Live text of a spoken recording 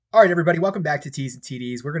All right, everybody, welcome back to T's and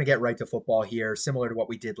TDs. We're going to get right to football here, similar to what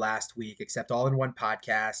we did last week, except all in one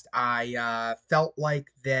podcast. I felt like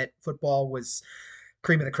that football was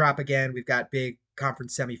cream of the crop again. We've got big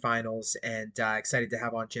conference semifinals, and excited to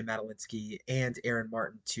have on Jim Madalinsky and Aaron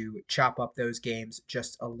Martin to chop up those games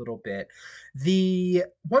just a little bit. The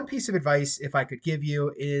one piece of advice, if I could give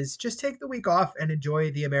you, is just take the week off and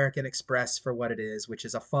enjoy the American Express for what it is, which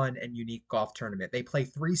is a fun and unique golf tournament. They play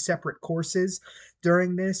three separate courses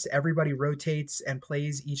during this. Everybody rotates and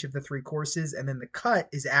plays each of the three courses, and then the cut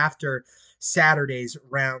is after Saturday's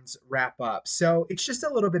rounds wrap up. So it's just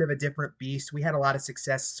a little bit of a different beast. We had a lot of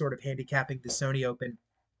success sort of handicapping the Sony Open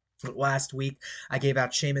last week. I gave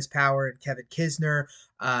out Seamus Power and Kevin Kisner.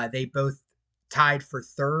 They both tied for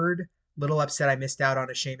third. Little upset I missed out on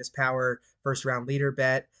a Seamus Power first round leader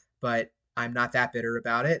bet, but I'm not that bitter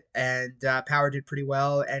about it. And Power did pretty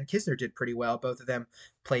well, and Kisner did pretty well. Both of them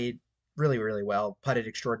played really, really well, putted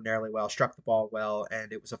extraordinarily well, struck the ball well,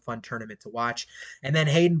 and it was a fun tournament to watch. And then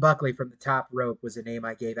Hayden Buckley from the top rope was a name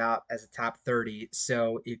I gave out as a top 30.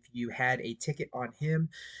 So if you had a ticket on him,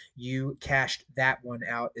 you cashed that one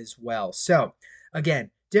out as well. So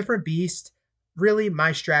again, different beast. Really,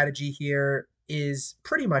 my strategy here is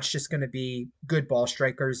pretty much just going to be good ball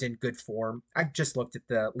strikers in good form. I just looked at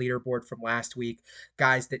the leaderboard from last week,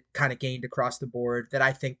 guys that kind of gained across the board that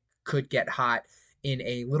I think could get hot in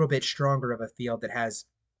a little bit stronger of a field that has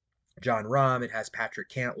John Rahm, it has Patrick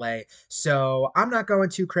Cantlay. So I'm not going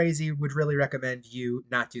too crazy. Would really recommend you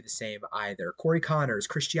not do the same either. Corey Connors,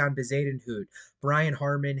 Christian Bezadenhout, Brian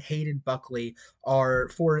Harmon, Hayden Buckley are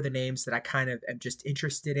four of the names that I kind of am just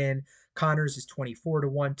interested in. Connors is 24 to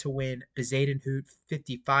 1 to win, Bezadenhout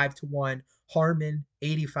 55 to 1, Harmon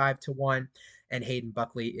 85 to 1, and Hayden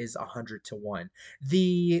Buckley is 100 to 1.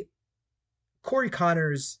 The Corey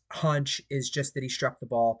Connors' hunch is just that he struck the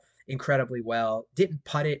ball incredibly well. Didn't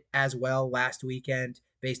putt it as well last weekend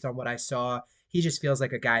based on what I saw. He just feels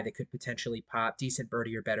like a guy that could potentially pop decent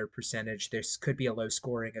birdie or better percentage. This could be a low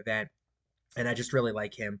scoring event. And I just really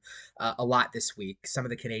like him a lot this week. Some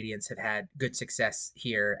of the Canadians have had good success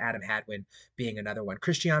here, Adam Hadwin being another one.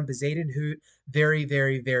 Christian Bezadenhout, very,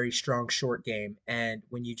 very, very strong short game. And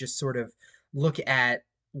when you just sort of look at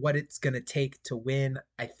what it's going to take to win,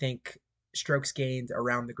 I think strokes gained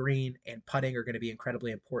around the green and putting are going to be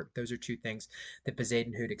incredibly important. Those are two things that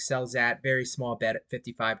Bezadenhout excels at. Very small bet at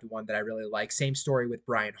 55 to 1 that I really like. Same story with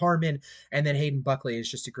Brian Harmon. And then Hayden Buckley is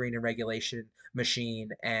just a green and regulation machine,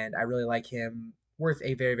 and I really like him. Worth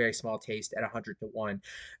a very, very small taste at 100 to 1.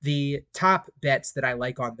 The top bets that I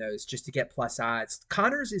like on those, just to get plus odds,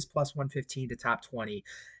 Connors is plus 115 to top 20.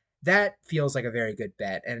 That feels like a very good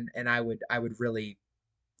bet, and I would really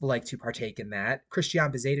like to partake in that. Christian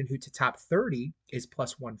Bezadenhout to top 30 is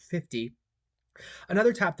plus 150.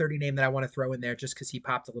 Another top 30 name that I want to throw in there just because he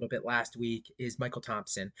popped a little bit last week is Michael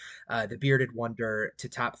Thompson. The bearded wonder to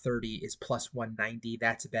top 30 is plus 190.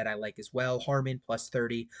 That's a bet I like as well. Harmon plus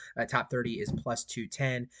 30. Top 30 is plus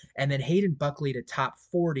 210. And then Hayden Buckley to top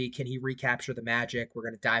 40. Can he recapture the magic? We're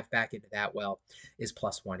going to dive back into that well, is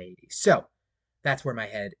plus 180. So that's where my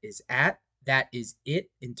head is at. That is it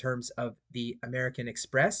in terms of the American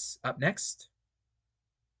Express. Up next,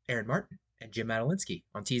 Aaron Martin and Jim Madalinsky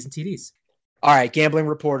on T's and TDs. All right, gambling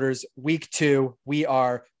reporters, week 2, we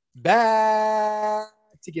are back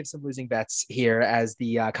to give some losing bets here as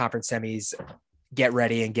the conference semis get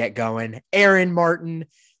ready and get going. Aaron Martin,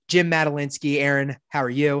 Jim Madalinsky. Aaron, how are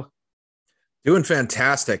you? Doing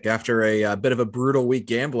fantastic after a bit of a brutal week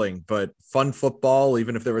gambling, but fun football,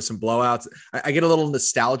 even if there were some blowouts. I get a little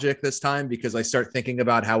nostalgic this time because I start thinking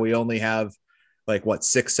about how we only have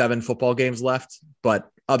 6, 7 football games left,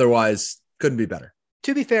 but otherwise couldn't be better.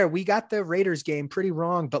 To be fair, we got the Raiders game pretty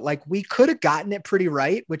wrong, but we could have gotten it pretty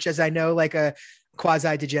right, which is, I know, a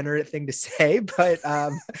quasi degenerate thing to say, but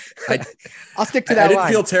I'll stick to that. I didn't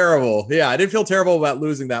feel terrible. Yeah. I didn't feel terrible about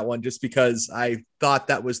losing that one just because I thought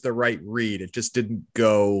that was the right read. It just didn't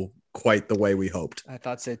go quite the way we hoped. I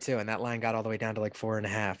thought so too. And that line got all the way down to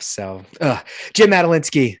 4.5. So Jim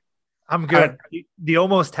Madalinsky. I'm good. The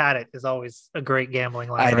almost had it is always a great gambling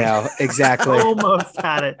line. I know. Exactly. Almost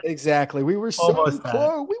had it. Exactly. We were so close.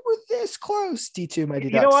 We were this close. D2, my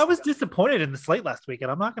D-Ducks. I was disappointed in the slate last week,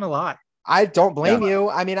 and I'm not going to lie. I don't blame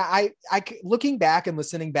you. I mean, I looking back and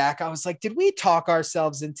listening back, I was like, did we talk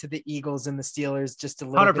ourselves into the Eagles and the Steelers just a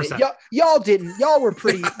little 100%. Bit? Y'all didn't. Y'all were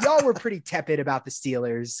pretty tepid about the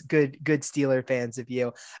Steelers. Good Steeler fans of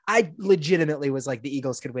you. I legitimately was like, the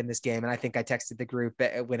Eagles could win this game, and I think I texted the group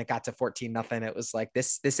when it got to 14-0. It was like,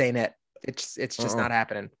 this ain't it. It's just not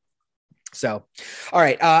happening. So, all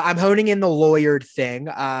right. I'm honing in the lawyered thing,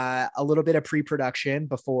 a little bit of pre-production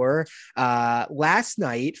before last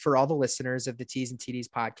night for all the listeners of the T's and TDs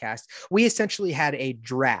podcast. We essentially had a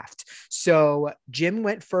draft. So Jim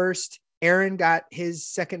went first. Aaron got his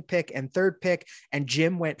second pick and third pick, and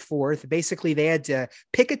Jim went fourth. Basically, they had to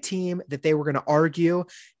pick a team that they were going to argue,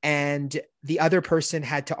 and the other person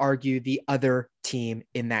had to argue the other team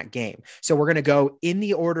in that game. So we're going to go in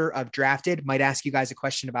the order of drafted. Might ask you guys a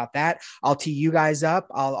question about that. I'll tee you guys up.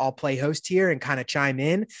 I'll play host here and kind of chime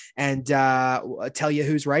in and tell you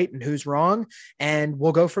who's right and who's wrong, and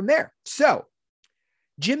we'll go from there. So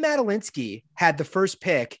Jim Madalinsky had the first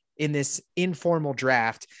pick in this informal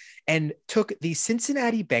draft and took the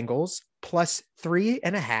Cincinnati Bengals plus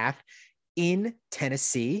 3.5 in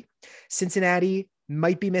Tennessee. Cincinnati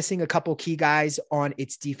might be missing a couple key guys on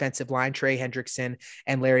its defensive line, Trey Hendrickson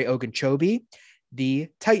and Larry Ogunjobi. The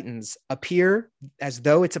Titans appear as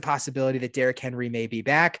though it's a possibility that Derrick Henry may be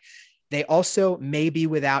back. They also may be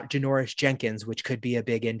without Janoris Jenkins, which could be a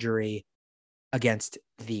big injury against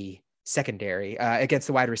the secondary, against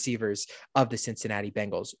the wide receivers of the Cincinnati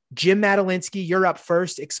Bengals. Jim Madalinsky, you're up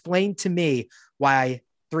first. Explain to me why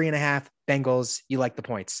 3.5 Bengals, you like the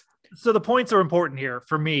points. So the points are important here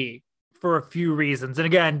for me for a few reasons. And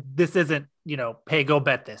again, this isn't, hey, go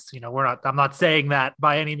bet this. I'm not saying that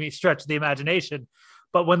by any stretch of the imagination,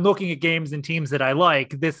 but when looking at games and teams that I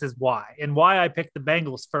like, this is why. And why I picked the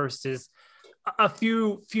Bengals first is a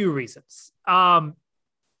few reasons.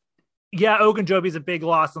 Yeah, Ogunjobi's a big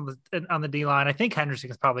loss on the D line. I think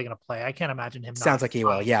Henderson is probably going to play. I can't imagine him. Sounds like he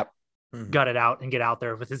will. Yep. Gut it out and get out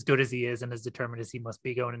there with as good as he is and as determined as he must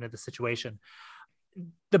be going into the situation.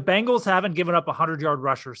 The Bengals haven't given up 100-yard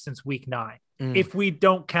rushers since week 9. If we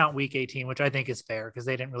don't count week 18, which I think is fair because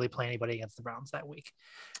they didn't really play anybody against the Browns that week.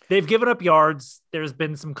 They've given up yards. There's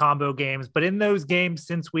been some combo games, but in those games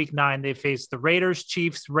since week 9, they've faced the Raiders,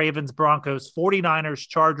 Chiefs, Ravens, Broncos, 49ers,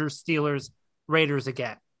 Chargers, Steelers, Raiders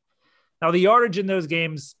again. Now, the yardage in those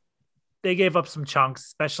games, they gave up some chunks,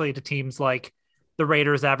 especially to teams like the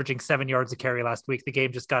Raiders averaging 7 yards a carry last week. The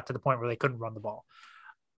game just got to the point where they couldn't run the ball.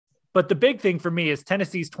 But the big thing for me is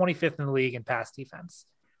Tennessee's 25th in the league in pass defense.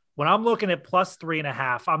 When I'm looking at plus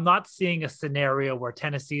 3.5, I'm not seeing a scenario where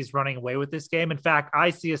Tennessee's running away with this game. In fact,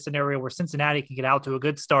 I see a scenario where Cincinnati can get out to a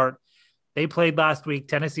good start. They played last week.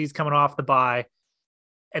 Tennessee's coming off the bye.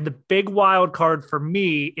 And the big wild card for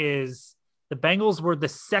me is the Bengals were the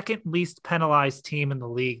second least penalized team in the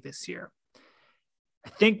league this year. I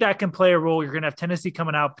think that can play a role. You're going to have Tennessee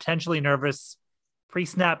coming out potentially nervous,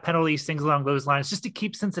 pre-snap penalties, things along those lines, just to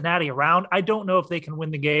keep Cincinnati around. I don't know if they can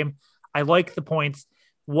win the game. I like the points.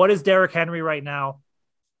 What is Derrick Henry right now?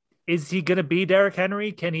 Is he going to be Derrick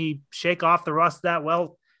Henry? Can he shake off the rust that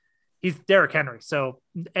well? He's Derrick Henry. So,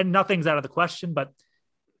 and nothing's out of the question, but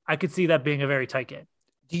I could see that being a very tight game.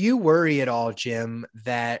 Do you worry at all, Jim,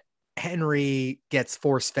 that Henry gets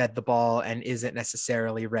force-fed the ball and isn't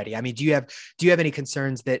necessarily ready? I mean, do you have any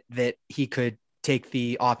concerns that he could take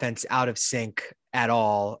the offense out of sync at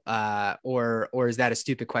all? Or is that a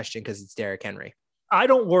stupid question because it's Derrick Henry? I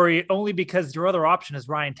don't worry, only because your other option is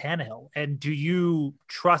Ryan Tannehill. And do you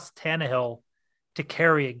trust Tannehill to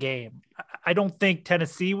carry a game? I don't think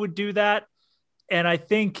Tennessee would do that. And I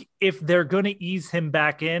think if they're going to ease him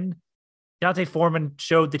back in, Deontay Foreman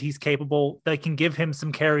showed that he's capable. They can give him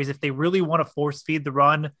some carries if they really want to force feed the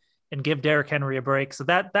run and give Derrick Henry a break. So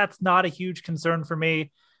that's not a huge concern for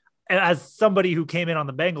me. As somebody who came in on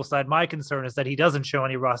the Bengals side, my concern is that he doesn't show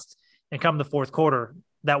any rust and come the fourth quarter,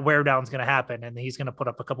 that wear down is going to happen and he's going to put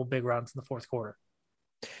up a couple big rounds in the fourth quarter.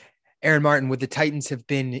 Aaron Martin, would the Titans have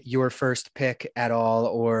been your first pick at all?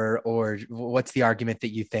 Or what's the argument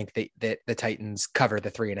that you think that the Titans cover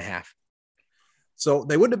the 3.5? So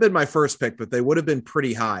they wouldn't have been my first pick, but they would have been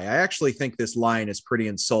pretty high. I actually think this line is pretty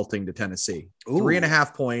insulting to Tennessee. Ooh.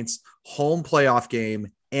 3.5 points, home playoff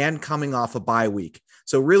game, and coming off a bye week.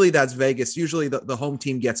 So really that's Vegas. Usually the home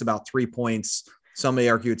team gets about 3 points. Some may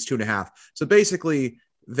argue it's 2.5. So basically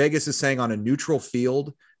Vegas is saying on a neutral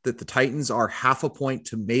field that the Titans are half a point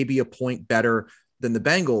to maybe a point better than the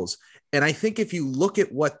Bengals. And I think if you look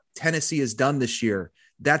at what Tennessee has done this year,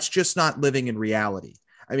 that's just not living in reality.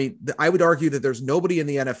 I mean, I would argue that there's nobody in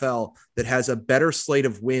the NFL that has a better slate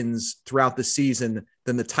of wins throughout the season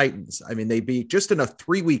than the Titans. I mean, they beat just in a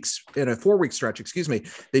 4-week stretch,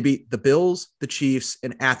 they beat the Bills, the Chiefs,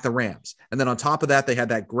 and at the Rams. And then on top of that, they had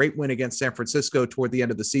that great win against San Francisco toward the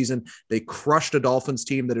end of the season. They crushed a Dolphins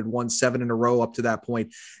team that had won 7 in a row up to that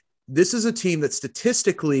point. This is a team that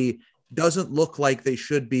statistically doesn't look like they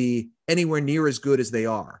should be anywhere near as good as they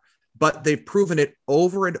are. but they've proven it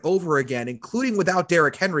over and over again, including without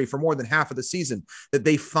Derrick Henry for more than half of the season, that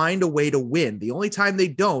they find a way to win. The only time they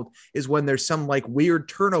don't is when there's some like weird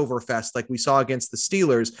turnover fest like we saw against the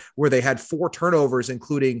Steelers, where they had 4 turnovers,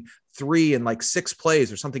 including 3 in like 6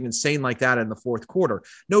 plays or something insane like that in the fourth quarter.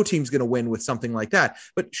 No team's going to win with something like that.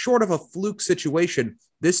 But short of a fluke situation,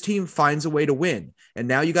 this team finds a way to win. And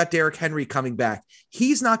now you got Derrick Henry coming back.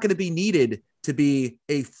 He's not going to be needed to be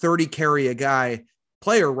a 30 carry a guy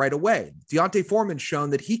player right away. Deontay Foreman's shown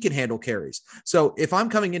that he can handle carries. So if I'm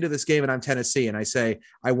coming into this game and I'm Tennessee and I say,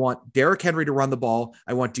 I want Derrick Henry to run the ball,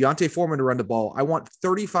 I want Deontay Foreman to run the ball, I want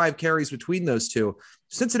 35 carries between those two.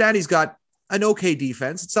 Cincinnati's got an okay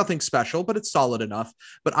defense. It's nothing special, but it's solid enough.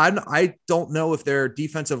 But I don't know if their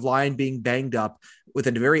defensive line being banged up with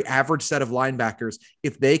a very average set of linebackers,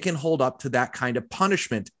 if they can hold up to that kind of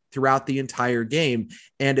punishment throughout the entire game.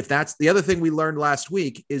 And if that's the other thing we learned last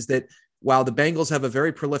week, is that while the Bengals have a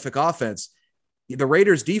very prolific offense, the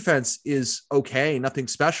Raiders defense is okay, nothing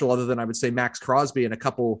special other than I would say Max Crosby and a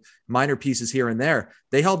couple minor pieces here and there.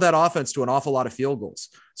 They held that offense to an awful lot of field goals.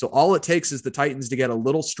 So all it takes is the Titans to get a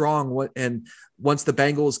little strong. And once the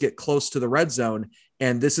Bengals get close to the red zone,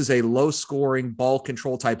 and this is a low scoring ball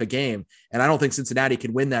control type of game. And I don't think Cincinnati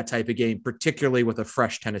can win that type of game, particularly with a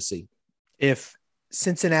fresh Tennessee. If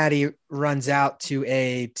Cincinnati runs out to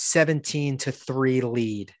a 17-3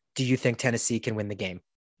 lead, do you think Tennessee can win the game?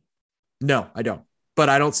 No, I don't. But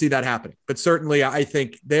I don't see that happening. But certainly I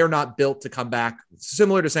think they're not built to come back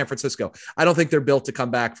similar to San Francisco. I don't think they're built to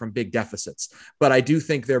come back from big deficits, but I do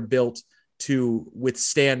think they're built to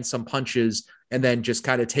withstand some punches and then just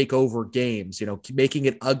kind of take over games, making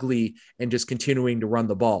it ugly and just continuing to run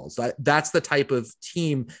the balls. That's the type of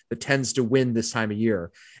team that tends to win this time of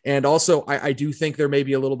year. And also, I do think there may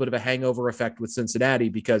be a little bit of a hangover effect with Cincinnati,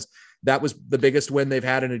 because that was the biggest win they've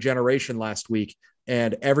had in a generation last week.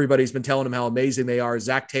 And everybody's been telling them how amazing they are.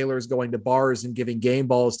 Zach Taylor is going to bars and giving game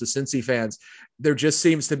balls to Cincy fans. There just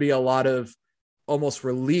seems to be a lot of almost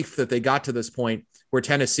relief that they got to this point where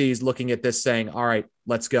Tennessee is looking at this saying, all right,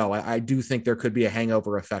 let's go. I do think there could be a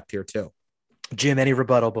hangover effect here too. Jim, any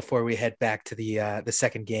rebuttal before we head back to the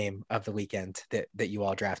second game of the weekend that you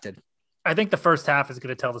all drafted? I think the first half is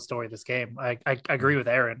going to tell the story of this game. I agree with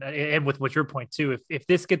Aaron and with what your point too. If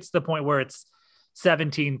this gets to the point where it's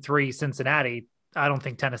 17-3 Cincinnati, I don't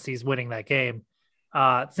think Tennessee's winning that game.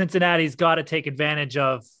 Cincinnati's got to take advantage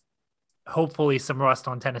of hopefully some rust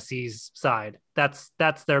on Tennessee's side. That's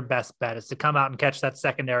their best bet, is to come out and catch that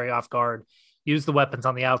secondary off guard, use the weapons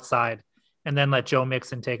on the outside, and then let Joe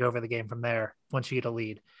Mixon take over the game from there once you get a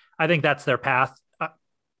lead. I think that's their path.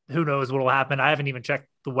 Who knows what will happen? I haven't even checked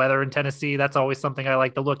the weather in Tennessee. That's always something I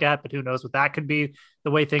like to look at, but who knows what that could be,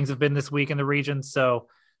 the way things have been this week in the region. So,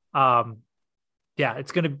 yeah,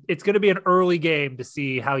 it's going to be an early game to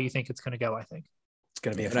see how you think it's going to go. I think it's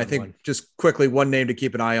going to be a fun one. And I think one. Just quickly, one name to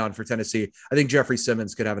keep an eye on for Tennessee. I think Jeffrey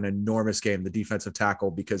Simmons could have an enormous game, the defensive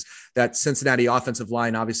tackle, because that Cincinnati offensive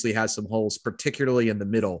line obviously has some holes, particularly in the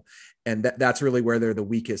middle. And that's really where they're the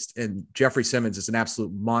weakest. And Jeffrey Simmons is an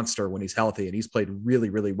absolute monster when he's healthy, and he's played really,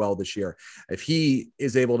 really well this year. If he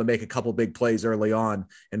is able to make a couple big plays early on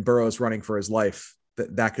and Burrow's running for his life,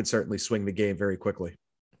 that could certainly swing the game very quickly.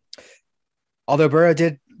 Although Burrow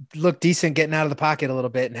did look decent getting out of the pocket a little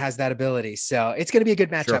bit and has that ability. So it's going to be a good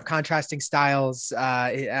matchup. Sure. Contrasting styles.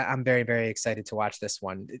 I'm very, very excited to watch this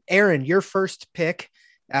one. Aaron, your first pick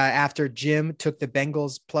after Jim took the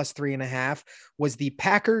Bengals plus 3.5 was the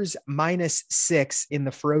Packers -6 in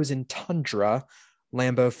the frozen tundra,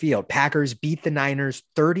 Lambeau Field. Packers beat the Niners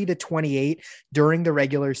 30-28 during the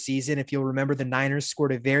regular season. If you'll remember, the Niners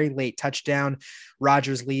scored a very late touchdown.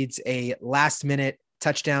 Rodgers leads a last-minute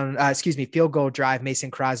field goal drive. Mason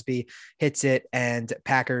Crosby hits it, and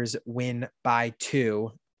Packers win by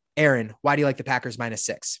 2. Aaron, why do you like the Packers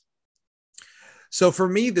 -6? So for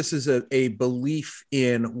me, this is a belief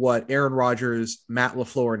in what Aaron Rodgers, Matt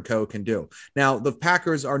LaFleur, and co can do. Now, the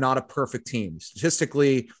Packers are not a perfect team.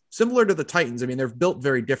 Statistically, similar to the Titans, I mean, they're built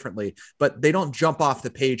very differently, but they don't jump off the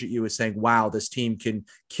page at you as saying, wow, this team can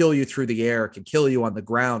kill you through the air, can kill you on the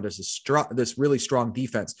ground as this really strong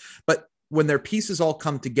defense. But when their pieces all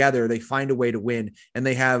come together, they find a way to win, and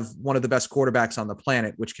they have one of the best quarterbacks on the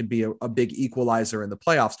planet, which can be a big equalizer in the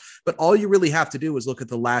playoffs. But all you really have to do is look at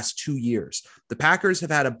the last 2 years. The Packers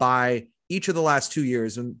have had a bye each of the last 2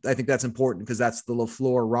 years, and I think that's important because that's the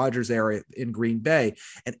LaFleur-Rodgers era in Green Bay.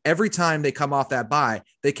 And every time they come off that bye,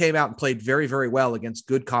 they came out and played very, very well against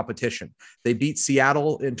good competition. They beat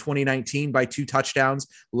Seattle in 2019 by 2 touchdowns.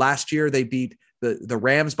 Last year, they beat the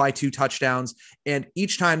Rams by 2 touchdowns, and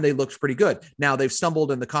each time they looked pretty good. Now they've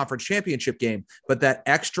stumbled in the conference championship game, but that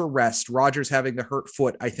extra rest, Rodgers having the hurt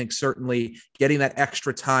foot, I think certainly getting that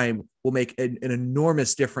extra time will make an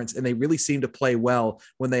enormous difference. And they really seem to play well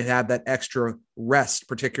when they have that extra rest,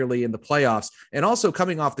 particularly in the playoffs. And also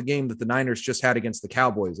coming off the game that the Niners just had against the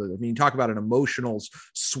Cowboys. I mean, you talk about an emotional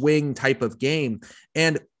swing type of game.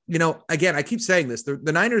 And, again, I keep saying this,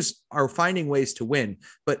 the Niners are finding ways to win,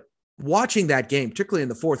 but watching that game, particularly in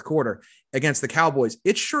the fourth quarter against the Cowboys,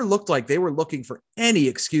 it sure looked like they were looking for any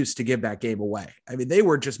excuse to give that game away. I mean, they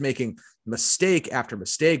were just making mistake after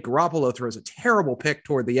mistake. Garoppolo throws a terrible pick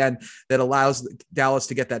toward the end that allows Dallas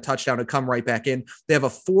to get that touchdown and come right back in. They have a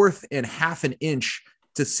 4th and half an inch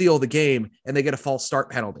to seal the game, and they get a false start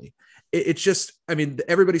penalty. It's just, I mean,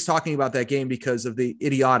 everybody's talking about that game because of the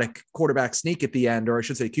idiotic quarterback sneak at the end, or I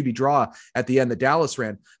should say QB draw at the end that Dallas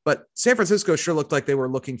ran. But San Francisco sure looked like they were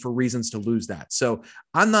looking for reasons to lose that. So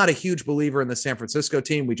I'm not a huge believer in the San Francisco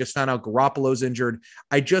team. We just found out Garoppolo's injured.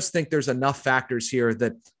 I just think there's enough factors here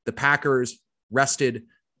that the Packers rested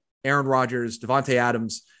Aaron Rodgers, Devontae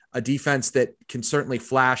Adams, a defense that can certainly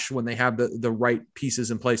flash when they have the right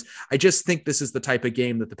pieces in place. I just think this is the type of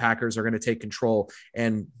game that the Packers are going to take control,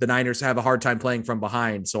 and the Niners have a hard time playing from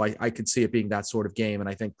behind. So I could see it being that sort of game. And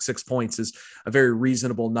I think 6 points is a very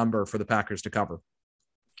reasonable number for the Packers to cover.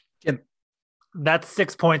 Jim, that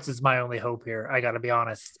 6 points is my only hope here. I got to be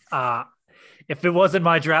honest. If it wasn't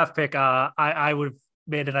my draft pick, I would have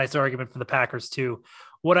made a nice argument for the Packers too.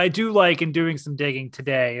 What I do like in doing some digging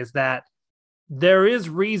today is that there is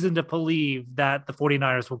reason to believe that the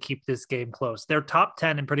 49ers will keep this game close. They're top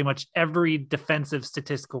 10 in pretty much every defensive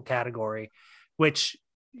statistical category, which,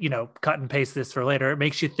 cut and paste this for later. It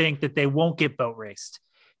makes you think that they won't get boat raced.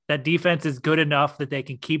 That defense is good enough that they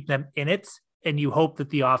can keep them in it. And you hope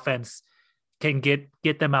that the offense can get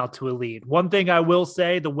them out to a lead. One thing I will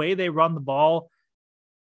say, the way they run the ball,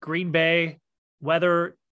 Green Bay,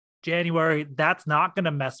 weather, January, that's not going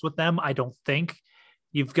to mess with them. I don't think.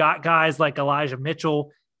 You've got guys like Elijah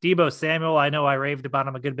Mitchell, Deebo Samuel. I know I raved about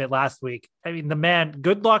him a good bit last week. I mean, the man,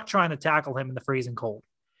 good luck trying to tackle him in the freezing cold.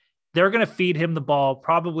 They're going to feed him the ball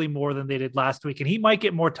probably more than they did last week. And he might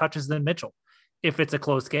get more touches than Mitchell if it's a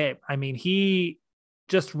close game. I mean, he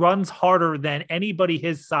just runs harder than anybody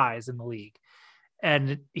his size in the league.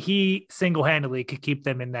 And he single-handedly could keep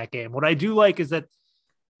them in that game. What I do like is that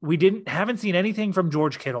we haven't seen anything from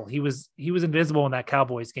George Kittle. He was invisible in that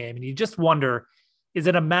Cowboys game. And you just wonder, is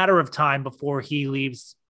it a matter of time before he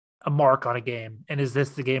leaves a mark on a game? And is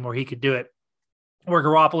this the game where he could do it? Where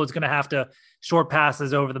Garoppolo is going to have to short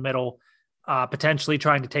passes over the middle, potentially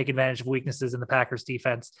trying to take advantage of weaknesses in the Packers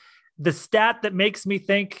defense. The stat that makes me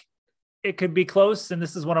think it could be close, and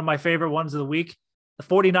this is one of my favorite ones of the week, the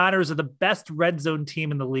 49ers are the best red zone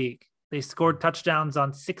team in the league. They scored touchdowns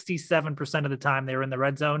on 67% of the time they were in the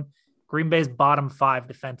red zone. Green Bay's bottom 5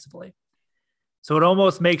 defensively. So it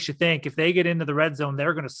almost makes you think if they get into the red zone,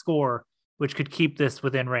 they're going to score, which could keep this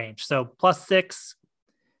within range. So +6, it's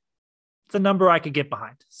a number I could get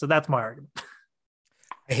behind. So that's my argument.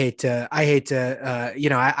 I hate to,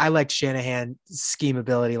 I liked Shanahan's scheme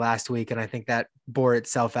ability last week, and I think that bore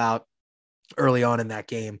itself out early on in that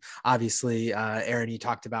game. Obviously, Aaron, you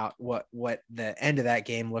talked about what the end of that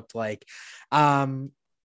game looked like.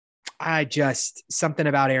 Something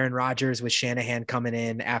about Aaron Rodgers with Shanahan coming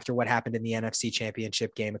in after what happened in the NFC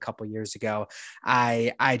Championship game a couple years ago.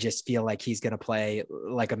 I just feel like he's going to play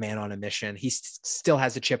like a man on a mission. He still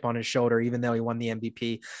has a chip on his shoulder, even though he won the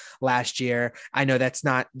MVP last year. I know that's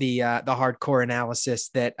not the hardcore analysis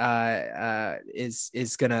that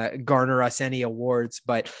is going to garner us any awards,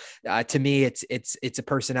 but to me, it's a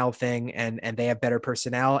personnel thing, and they have better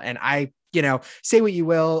personnel. And say what you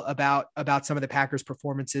will about some of the Packers'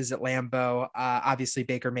 performances at Lambeau. Obviously,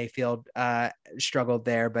 Baker Mayfield struggled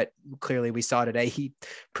there, but clearly we saw today he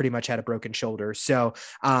pretty much had a broken shoulder. So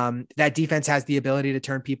that defense has the ability to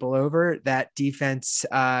turn people over. That defense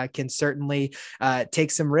can certainly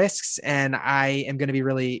take some risks, and I am going to be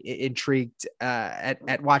really intrigued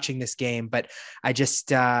at watching this game. But I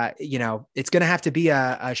just, it's going to have to be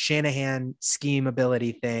a Shanahan scheme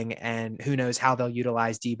ability thing, and who knows how they'll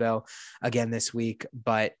utilize Deebo again this week,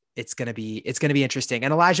 but it's going to be interesting.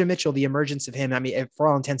 And Elijah Mitchell, the emergence of him, I mean, for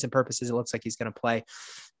all intents and purposes, it looks like he's going to play,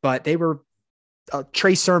 but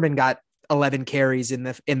Trey Sermon got 11 carries in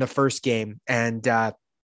the first game. And I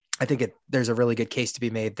think there's a really good case to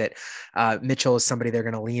be made that Mitchell is somebody they're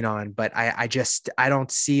going to lean on, but I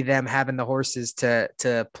don't see them having the horses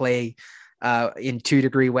to play in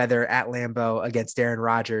 2-degree weather at Lambeau against Aaron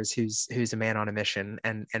Rodgers, who's a man on a mission.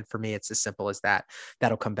 And for me, it's as simple as that.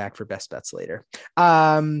 That'll come back for best bets later.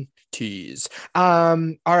 Tease.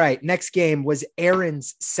 All right. Next game was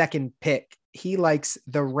Aaron's second pick. He likes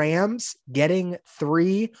the Rams getting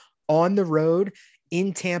 3 on the road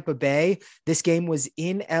in Tampa Bay. This game was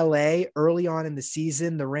in LA early on in the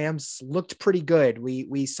season. The Rams looked pretty good.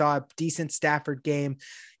 We saw a decent Stafford game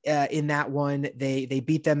in that one. They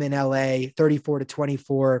beat them in LA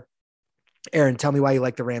 34-24. Aaron, tell me why you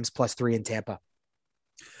like the Rams +3 in Tampa.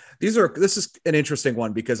 This is an interesting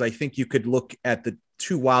one because I think you could look at the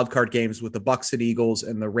 2 wildcard games with the Bucs and Eagles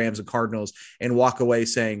and the Rams and Cardinals and walk away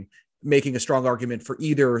making a strong argument for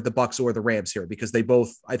either the Bucs or the Rams here, because they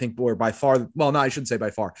both, I think, were by far, well, no, I shouldn't say by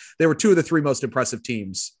far. They were 2 of the 3 most impressive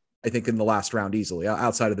teams, I think, in the last round easily,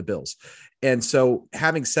 outside of the Bills. And so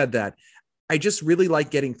having said that, I just really like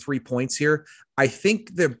getting 3 points here. I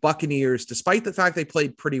think the Buccaneers, despite the fact they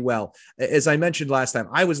played pretty well, as I mentioned last time,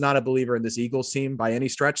 I was not a believer in this Eagles team by any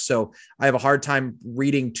stretch, so I have a hard time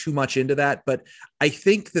reading too much into that. But I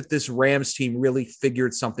think that this Rams team really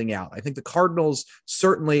figured something out. I think the Cardinals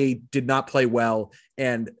certainly did not play well,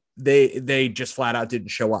 and they just flat out didn't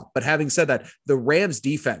show up. But having said that, the Rams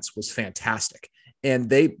defense was fantastic. And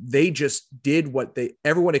they just did what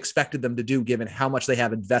everyone expected them to do, given how much they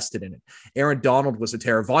have invested in it. Aaron Donald was a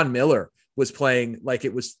terror. Von Miller was playing like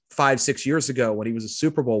it was 5-6 years ago when he was a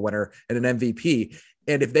Super Bowl winner and an MVP.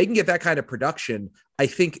 And if they can get that kind of production, I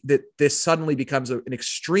think that this suddenly becomes an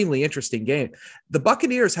extremely interesting game. The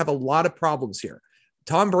Buccaneers have a lot of problems here.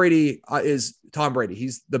 Tom Brady is Tom Brady.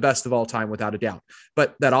 He's the best of all time, without a doubt.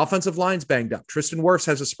 But that offensive line's banged up. Tristan Wirfs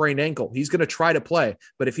has a sprained ankle. He's going to try to play.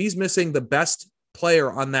 But if he's missing the best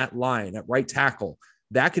player on that line at right tackle,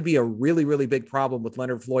 that could be a really, really big problem with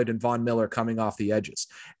Leonard Floyd and Von Miller coming off the edges.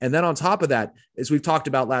 And then on top of that, as we've talked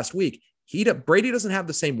about last week, Brady doesn't have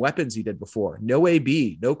the same weapons he did before. No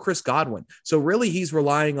AB, no Chris Godwin. So really he's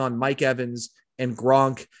relying on Mike Evans and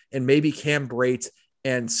Gronk and maybe Cam Brate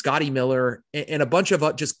and Scotty Miller and a bunch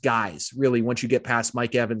of just guys, really, once you get past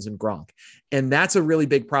Mike Evans and Gronk. And that's a really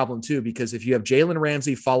big problem too, because if you have Jalen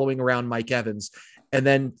Ramsey following around Mike Evans, and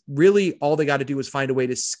then really all they got to do is find a way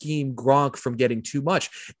to scheme Gronk from getting too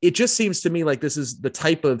much. It just seems to me like this is the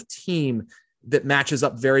type of team that matches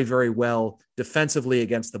up very, very well defensively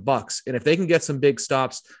against the Bucs. And if they can get some big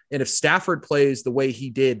stops, and if Stafford plays the way he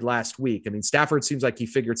did last week, I mean, Stafford seems like he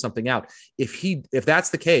figured something out. If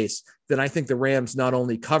that's the case, then I think the Rams not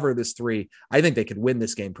only cover this 3, I think they could win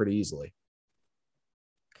this game pretty easily.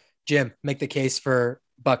 Jim, make the case for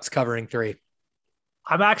Bucs covering 3.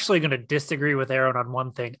 I'm actually going to disagree with Aaron on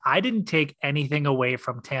one thing. I didn't take anything away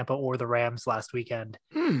from Tampa or the Rams last weekend.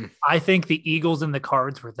 I think the Eagles and the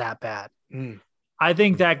Cards were that bad. I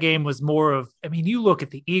think that game was more of, I mean, you look at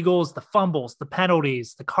the Eagles, the fumbles, the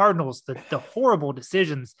penalties, the Cardinals, the horrible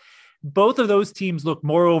decisions. Both of those teams looked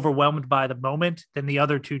more overwhelmed by the moment than the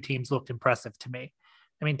other 2 teams looked impressive to me.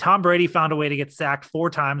 I mean, Tom Brady found a way to get sacked 4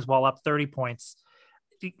 times while up 30 points.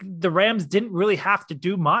 The Rams didn't really have to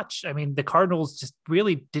do much. I mean, the Cardinals just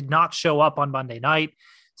really did not show up on Monday night.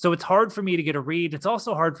 So it's hard for me to get a read. It's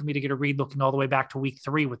also hard for me to get a read looking all the way back to week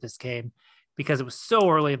 3 with this game, because it was so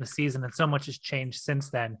early in the season and so much has changed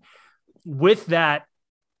since then. With that,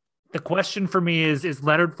 the question for me is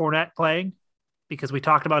Leonard Fournette playing? Because we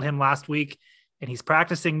talked about him last week and he's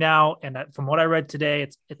practicing now. And from what I read today,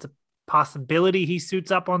 it's a possibility he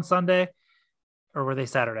suits up on Sunday, or were they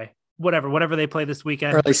Saturday? Whatever they play this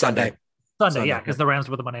weekend. Early Sunday. Yeah, because the Rams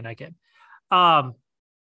were the Monday night game.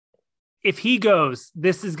 If he goes,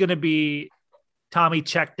 this is going to be Tommy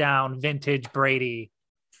check down, vintage Brady,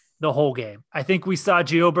 the whole game. I think we saw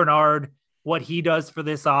Gio Bernard, what he does for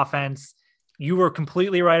this offense. You were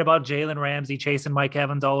completely right about Jalen Ramsey chasing Mike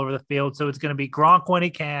Evans all over the field. So it's going to be Gronk when he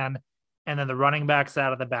can, and then the running backs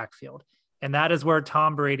out of the backfield. And that is where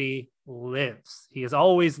Tom Brady lives. He has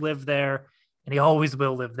always lived there. And he always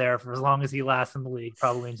will live there for as long as he lasts in the league,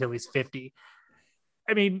 probably until he's 50.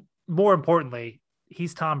 I mean, more importantly,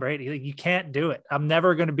 he's Tom Brady. You can't do it. I'm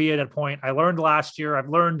never going to be at a point. I learned last year, I've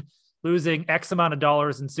learned losing X amount of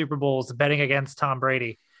dollars in Super Bowls betting against Tom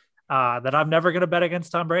Brady, that I'm never going to bet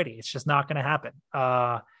against Tom Brady. It's just not going to happen.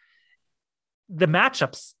 The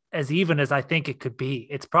matchups as even as I think it could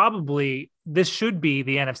be, this should be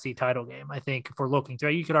the NFC title game. I think if we're looking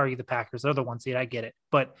through, you could argue the Packers are the 1 seed. I get it,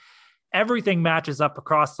 but everything matches up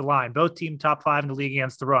across the line. Both teams top 5 in the league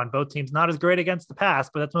against the run. Both teams not as great against the pass,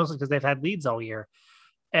 but that's mostly because they've had leads all year.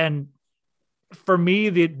 And for me,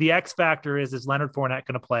 the X factor is Leonard Fournette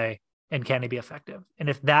going to play, and can he be effective? And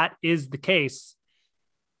if that is the case,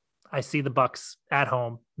 I see the Bucs at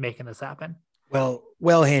home making this happen.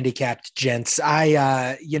 Well handicapped, gents.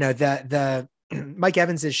 The Mike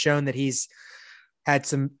Evans has shown that he's had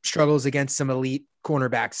some struggles against some elite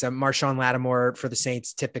cornerbacks. Marshawn Lattimore for the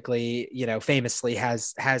Saints typically, famously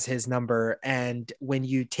has his number. And when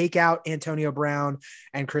you take out Antonio Brown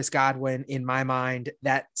and Chris Godwin, in my mind,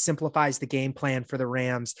 that simplifies the game plan for the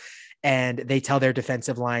Rams, and they tell their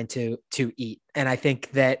defensive line to eat. And I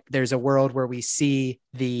think that there's a world where we see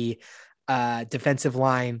the defensive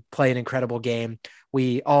line play an incredible game.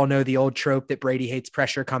 We all know the old trope that Brady hates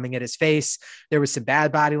pressure coming at his face. There was some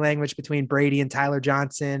bad body language between Brady and Tyler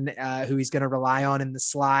Johnson, who he's going to rely on in the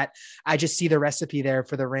slot. I just see the recipe there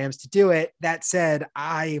for the Rams to do it. That said,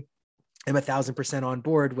 I am 1,000% on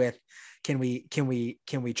board with, can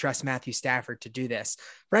we trust Matthew Stafford to do this?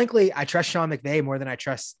 Frankly, I trust Sean McVay more than I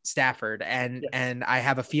trust Stafford. And I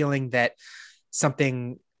have a feeling that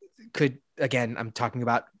something could, again, I'm talking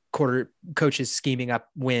about quarter coaches scheming up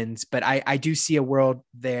wins, but I do see a world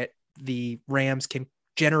that the Rams can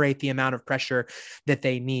generate the amount of pressure that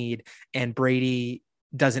they need, and Brady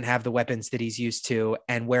doesn't have the weapons that he's used to.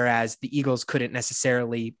 And whereas the Eagles couldn't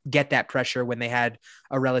necessarily get that pressure when they had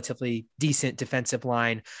a relatively decent defensive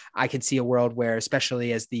line, I can see a world where,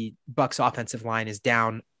 especially as the Bucs offensive line is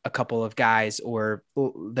down a couple of guys, or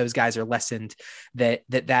those guys are lessened,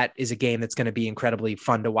 that is a game that's going to be incredibly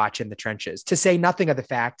fun to watch in the trenches, to say nothing of the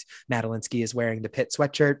fact Madelinsky is wearing the Pitt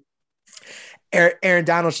sweatshirt. Aaron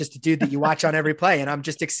Donald's just a dude that you watch on every play. And I'm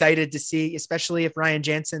just excited to see, especially if Ryan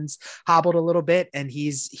Jensen's hobbled a little bit and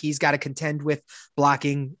he's got to contend with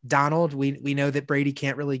blocking Donald. We know that Brady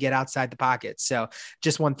can't really get outside the pocket. So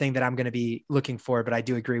just one thing that I'm going to be looking for, but I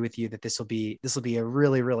do agree with you that this will be a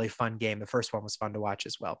really, really fun game. The first one was fun to watch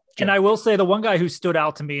as well. Jim. And I will say the one guy who stood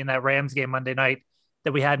out to me in that Rams game Monday night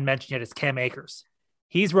that we hadn't mentioned yet is Cam Akers.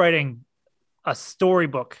 He's writing a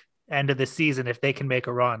storybook end of the season if they can make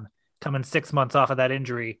a run, coming 6 months off of that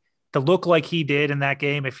injury, to look like he did in that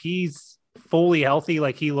game. If he's fully healthy,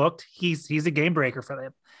 like he looked, he's a game breaker for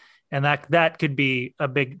them. And that could be a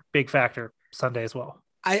big factor Sunday as well.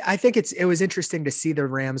 I think it was interesting to see the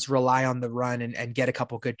Rams rely on the run and get a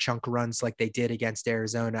couple good chunk runs like they did against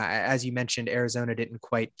Arizona. As you mentioned, Arizona didn't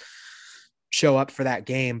quite show up for that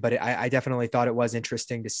game, but I definitely thought it was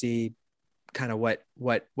interesting to see kind of what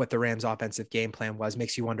the Rams offensive game plan was.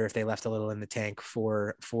 Makes you wonder if they left a little in the tank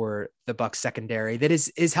for the Bucs secondary that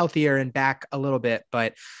is healthier and back a little bit,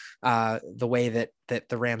 but the way that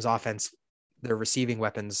the Rams offense, their receiving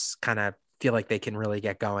weapons kind of feel like they can really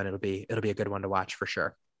get going. It'll be a good one to watch for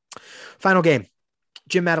sure. Final game,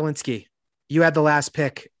 Jim Madelinsky, you had the last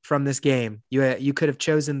pick from this game. You could have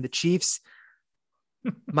chosen the Chiefs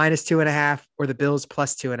 -2.5 or the Bills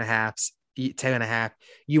 +2.5. 10.5.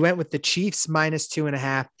 You went with the Chiefs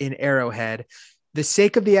 -2.5 in Arrowhead. The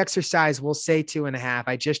sake of the exercise, we'll say 2.5.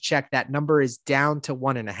 I just checked, that number is down to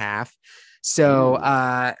 1.5.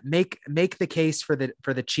 So make the case for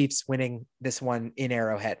the Chiefs winning this one in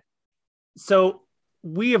Arrowhead. So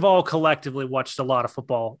we have all collectively watched a lot of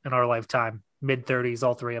football in our lifetime, mid-30s,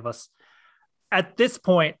 all three of us. At this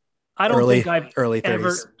point, I don't think I've early 30s.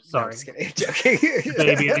 Ever. Sorry, no, joking.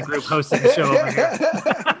 Baby in the group hosting the show over here.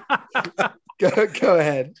 Go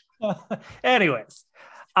ahead. Anyways,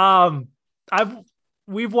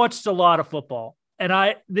 we've watched a lot of football,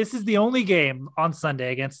 and this is the only game on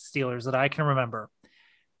Sunday against the Steelers that I can remember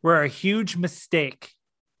where a huge mistake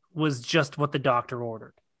was just what the doctor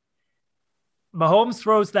ordered. Mahomes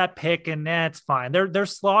throws that pick, and it's fine. They're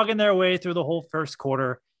slogging their way through the whole first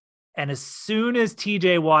quarter. And as soon as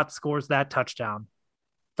TJ Watt scores that touchdown,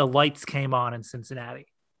 the lights came on in Cincinnati.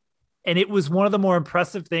 And it was one of the more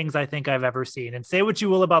impressive things I think I've ever seen. And say what you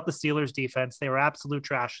will about the Steelers defense, they were absolute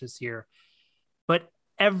trash this year. But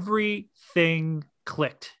everything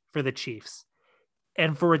clicked for the Chiefs.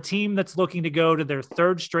 And for a team that's looking to go to their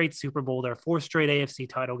third straight Super Bowl, their fourth straight AFC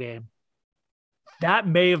title game, that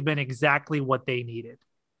may have been exactly what they needed.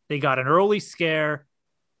 They got an early scare.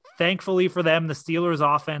 Thankfully for them, the Steelers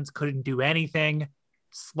offense couldn't do anything.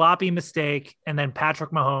 Sloppy mistake. And then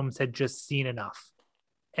Patrick Mahomes had just seen enough.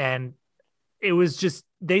 And it was just,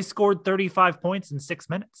 they scored 35 points in 6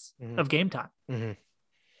 minutes of game time. Mm-hmm.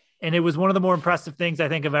 And it was one of the more impressive things I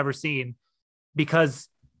think I've ever seen, because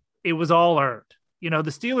it was all earned. The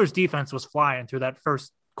Steelers defense was flying through that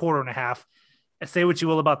first quarter and a half. I say what you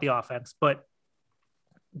will about the offense, but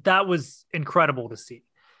that was incredible to see.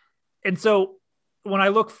 And so when I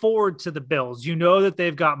look forward to the Bills, that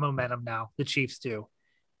they've got momentum now, the Chiefs do.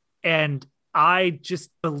 And I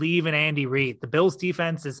just believe in Andy Reid. The Bills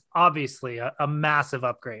defense is obviously a massive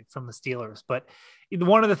upgrade from the Steelers. But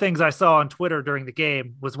one of the things I saw on Twitter during the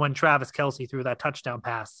game was when Travis Kelce threw that touchdown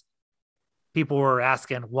pass. people were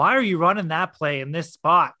asking, why are you running that play in this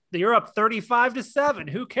spot? You're up 35-7.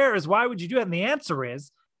 Who cares? Why would you do it? And the answer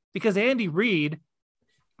is because Andy Reid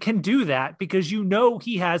can do that because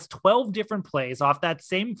he has 12 different plays off that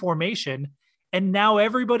same formation. And now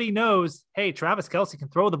everybody knows, hey, Travis Kelce can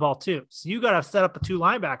throw the ball too. So you got to set up the 2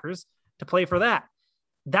 linebackers to play for that.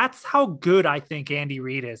 That's how good I think Andy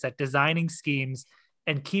Reid is at designing schemes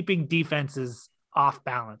and keeping defenses off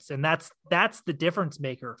balance. And that's the difference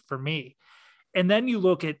maker for me. And then you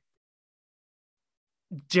look at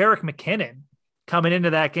Jerick McKinnon coming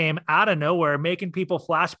into that game out of nowhere, making people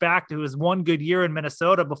flash back to his one good year in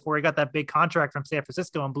Minnesota before he got that big contract from San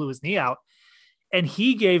Francisco and blew his knee out. And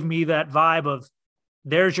he gave me that vibe of,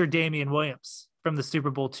 there's your Damian Williams from the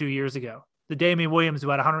Super Bowl 2 years ago. The Damian Williams who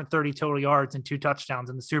had 130 total yards and 2 touchdowns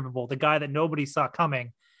in the Super Bowl, the guy that nobody saw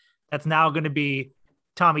coming, that's now going to be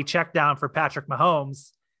Tommy check down for Patrick Mahomes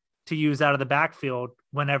to use out of the backfield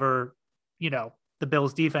whenever, the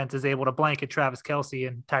Bills defense is able to blanket Travis Kelce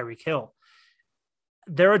and Tyreek Hill.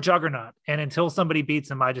 They're a juggernaut. And until somebody beats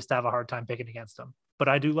them, I just have a hard time picking against them. But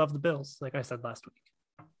I do love the Bills, like I said last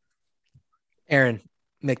week. Aaron,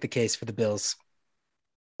 make the case for the Bills.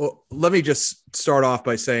 Well, let me just start off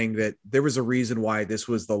by saying that there was a reason why this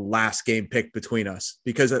was the last game picked between us,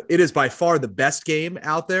 because it is by far the best game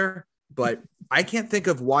out there. But I can't think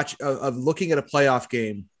of looking at a playoff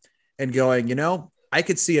game and going, I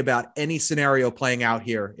could see about any scenario playing out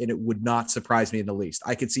here, and it would not surprise me in the least.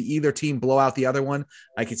 I could see either team blow out the other one.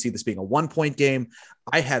 I could see this being a 1-point game.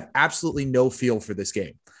 I have absolutely no feel for this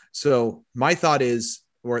game. So my thought is,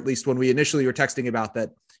 or at least when we initially were texting about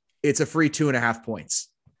that, it's a free 2.5 points.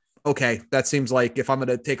 Okay, that seems like if I'm going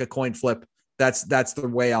to take a coin flip, that's the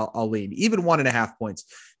way I'll lean. Even 1.5 points,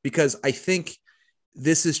 because I think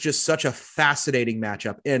this is just such a fascinating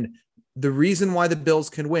matchup. And the reason why the Bills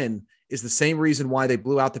can win is the same reason why they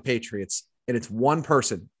blew out the Patriots. And it's one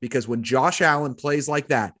person, because when Josh Allen plays like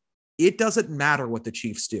that, it doesn't matter what the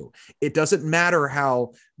Chiefs do. It doesn't matter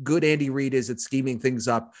how good Andy Reid is at scheming things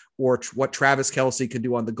up or what Travis Kelce can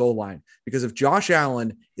do on the goal line. Because if Josh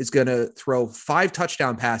Allen is going to throw 5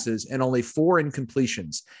 touchdown passes and only 4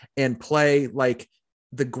 incompletions and play like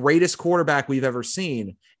the greatest quarterback we've ever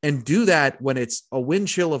seen, and do that when it's a wind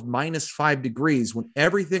chill of -5 degrees, when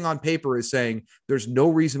everything on paper is saying there's no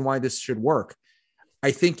reason why this should work, I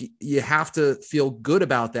think you have to feel good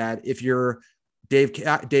about that if you're Dave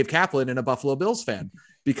Kaplan and a Buffalo Bills fan,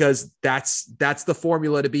 because that's the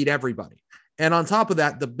formula to beat everybody. And on top of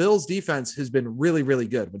that, the Bills defense has been really, really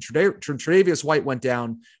good. When Tre'Davious White went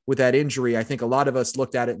down with that injury, I think a lot of us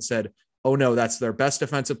looked at it and said, oh no, that's their best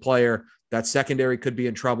defensive player. That secondary could be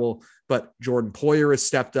in trouble. But Jordan Poyer has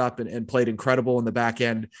stepped up and played incredible in the back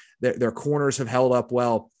end. Their corners have held up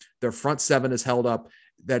well. Their front 7 has held up.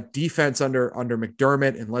 That defense under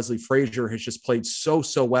McDermott and Leslie Frazier has just played so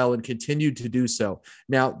well and continued to do so.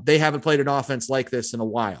 Now, they haven't played an offense like this in a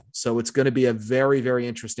while. So it's going to be a very, very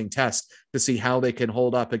interesting test to see how they can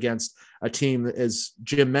hold up against a team, as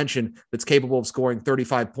Jim mentioned, that's capable of scoring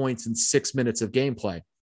 35 points in 6 minutes of gameplay.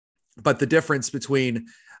 But the difference between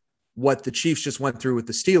what the Chiefs just went through with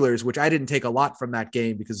the Steelers, which I didn't take a lot from that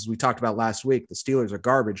game because, as we talked about last week, the Steelers are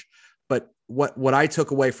garbage. But what I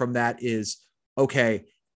took away from that is, okay,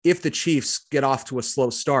 if the Chiefs get off to a slow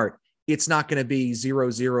start, it's not going to be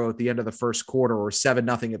 0-0 at the end of the first quarter or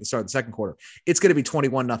 7-0 at the start of the second quarter. It's going to be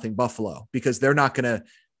 21-0 Buffalo, because they're not going to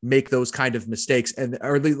make those kind of mistakes.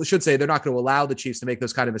 Or I should say, they're not going to allow the Chiefs to make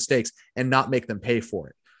those kind of mistakes and not make them pay for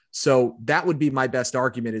it. So that would be my best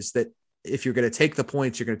argument, is that if you're going to take the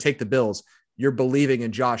points, you're going to take the Bills, you're believing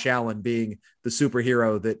in Josh Allen being the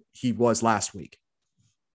superhero that he was last week.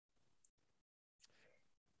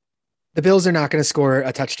 The Bills are not going to score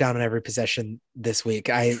a touchdown on every possession this week.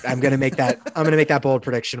 I'm going to make that. I'm going to make that bold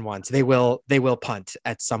prediction once. They will punt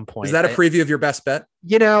at some point. Is that a preview of your best bet?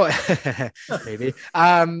 Maybe.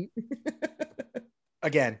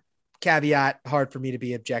 Again, caveat, hard for me to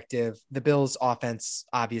be objective. The Bills offense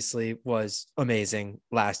obviously was amazing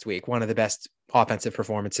last week. One of the best offensive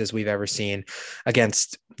performances we've ever seen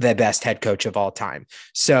against the best head coach of all time.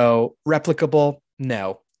 So replicable?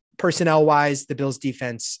 No. Personnel wise, the Bills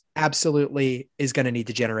defense absolutely is going to need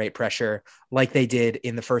to generate pressure like they did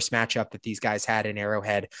in the first matchup that these guys had in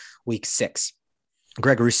Arrowhead week 6.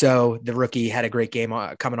 Greg Rousseau, the rookie, had a great game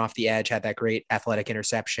coming off the edge, had that great athletic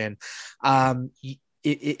interception.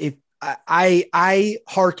 If I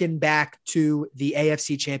hearken back to the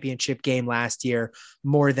AFC Championship game last year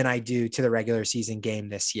more than I do to the regular season game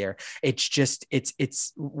this year. It's just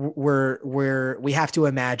we have to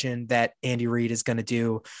imagine that Andy Reid is going to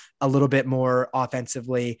do a little bit more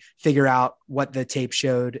offensively, figure out what the tape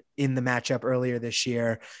showed in the matchup earlier this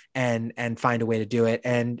year, and find a way to do it.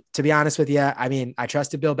 And to be honest with you, I mean, I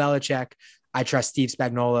trusted Bill Belichick. I trust Steve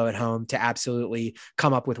Spagnuolo at home to absolutely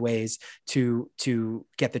come up with ways to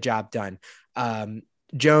get the job done. Chris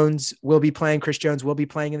Jones will be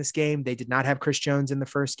playing in this game. They did not have Chris Jones in the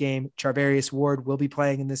first game. Charvarius Ward will be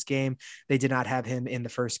playing in this game. They did not have him in the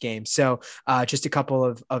first game. So just a couple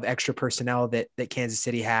of extra personnel that Kansas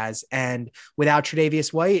City has. And without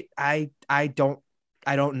Tre'Davious White, I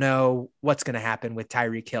don't know what's going to happen with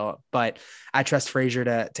Tyreek Hill, but I trust Frazier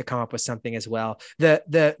to come up with something as well.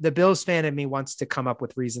 The Bills fan in me wants to come up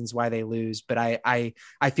with reasons why they lose, but I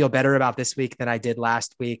feel better about this week than I did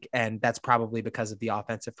last week. And that's probably because of the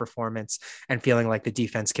offensive performance and feeling like the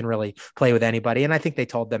defense can really play with anybody. And I think they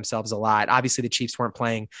told themselves a lot. Obviously the Chiefs weren't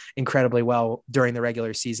playing incredibly well during the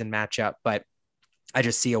regular season matchup, but I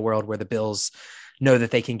just see a world where the Bills know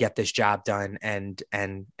that they can get this job done and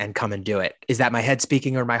come and do it. Is that my head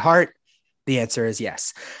speaking or my heart? The answer is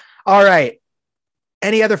yes. All right.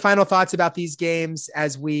 Any other final thoughts about these games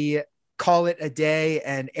as we call it a day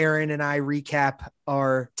and Aaron and I recap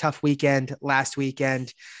our tough weekend last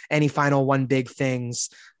weekend? Any final one big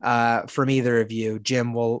things from either of you?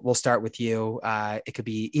 Jim, we'll start with you. It could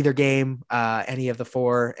be either game, any of the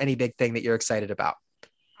four, any big thing that you're excited about.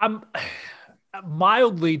 I'm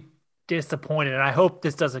mildly disappointed, and I hope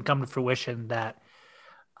this doesn't come to fruition, that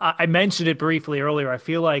I mentioned it briefly earlier. I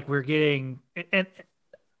feel like we're getting, and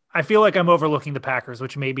I feel like I'm overlooking the Packers,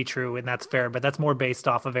 which may be true, and that's fair, but that's more based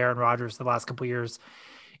off of Aaron Rodgers the last couple of years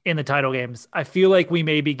in the title games. I feel like we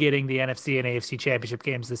may be getting the NFC and AFC championship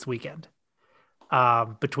games this weekend,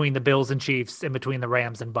 between the Bills and Chiefs and between the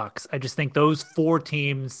Rams and Bucks. I just think those four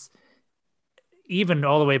teams, even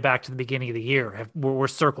all the way back to the beginning of the year, were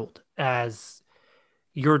circled as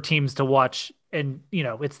your teams to watch. And, you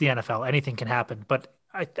know, it's the NFL, anything can happen. But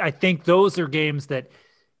I think those are games that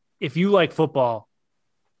if you like football,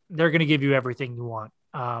 they're going to give you everything you want.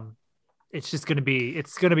 It's going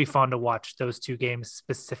to be fun to watch those two games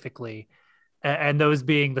specifically. And those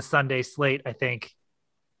being the Sunday slate, I think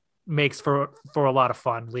makes for a lot of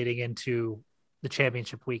fun leading into the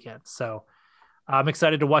championship weekend. So I'm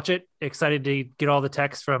excited to watch it. Excited to get all the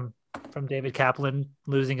texts from David Kaplan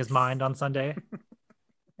losing his mind on Sunday.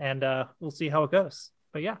 And we'll see how it goes.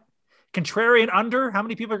 But yeah, contrarian under. How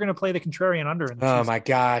many people are going to play the contrarian under? In the season? My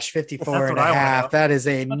gosh, 54 and a half. That is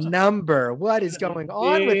a number. What is going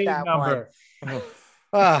on with that number?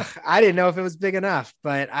 I didn't know if it was big enough,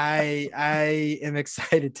 but I am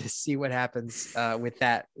excited to see what happens with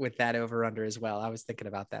that over under as well. I was thinking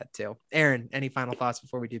about that too. Aaron, any final thoughts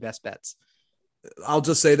before we do best bets? I'll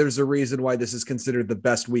just say there's a reason why this is considered the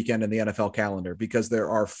best weekend in the NFL calendar, because there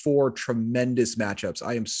are four tremendous matchups.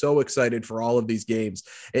 I am so excited for all of these games.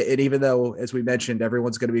 And even though, as we mentioned,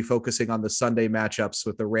 everyone's going to be focusing on the Sunday matchups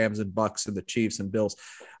with the Rams and Bucks and the Chiefs and Bills,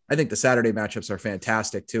 I think the Saturday matchups are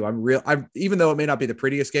fantastic too. Even though it may not be the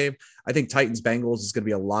prettiest game, I think Titans Bengals is going to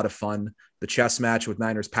be a lot of fun. The chess match with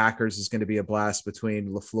Niners Packers is going to be a blast between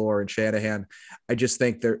LaFleur and Shanahan. I just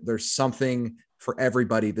think there's something for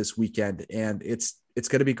everybody this weekend, and it's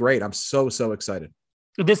going to be great. I'm so excited.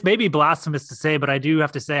 This may be blasphemous to say, but I do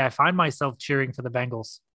have to say I find myself cheering for the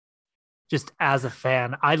Bengals just as a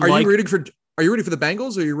fan. Are you rooting for the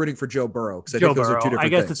Bengals, or are you rooting for Joe Burrow? Because I think those are two different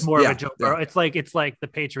things. I guess it's more of a Joe Burrow. It's like the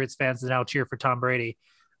Patriots fans that now cheer for Tom Brady.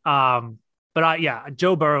 Joe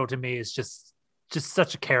Burrow to me is just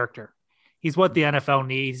such a character. He's what the NFL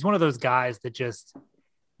needs. He's one of those guys that just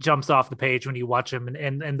jumps off the page when you watch him,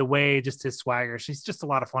 and the way just his swagger. He's just a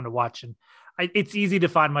lot of fun to watch, and it's easy to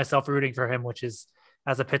find myself rooting for him, which is,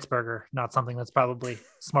 as a Pittsburgher, not something that's probably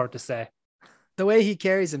smart to say. The way he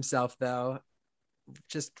carries himself, though,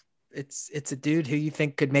 just it's a dude who you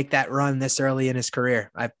think could make that run this early in his career.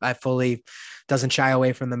 I fully doesn't shy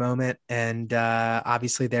away from the moment, and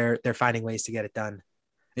obviously they're finding ways to get it done.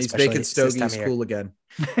 He's making Stogies cool again.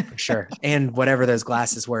 For sure. And whatever those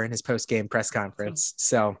glasses were in his post-game press conference.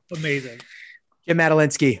 So amazing. Jim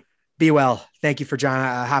Madalinsky, be well. Thank you for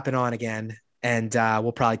hopping on again. And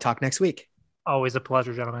we'll probably talk next week. Always a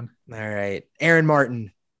pleasure, gentlemen. All right. Aaron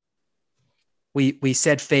Martin. We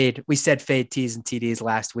said fade T's and TDs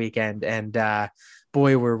last weekend, and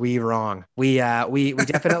boy, were we wrong. We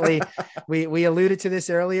definitely, we alluded to this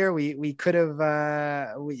earlier. We could have,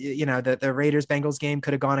 the Raiders Bengals game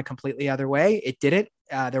could have gone a completely other way. It didn't.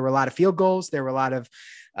 There were a lot of field goals. There were a lot of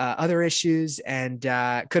other issues, and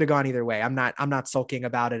could have gone either way. I'm not sulking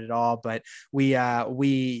about it at all, but we had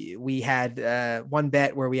one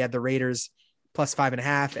bet where we had the Raiders plus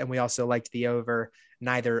 5.5, and we also liked the over.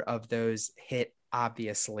 Neither of those hit,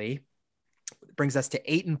 obviously. It brings us to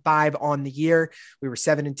 8-5 on the year. We were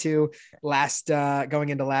 7-2 going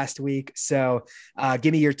into last week. So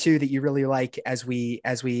give me your two that you really like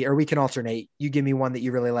or we can alternate. You give me one that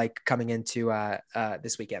you really like coming into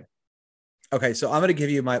this weekend. Okay, so I'm going to give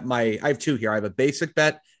you I have two here. I have a basic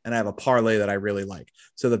bet and I have a parlay that I really like.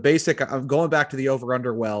 So the basic, I'm going back to the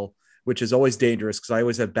over-under well, which is always dangerous because I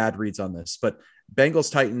always have bad reads on this, but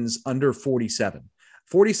Bengals Titans under 47.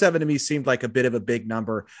 47 to me seemed like a bit of a big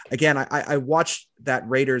number. Again, I watched that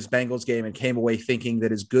Raiders Bengals game and came away thinking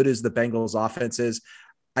that as good as the Bengals offense is,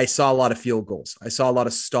 I saw a lot of field goals. I saw a lot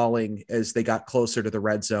of stalling as they got closer to the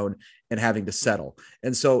red zone and having to settle.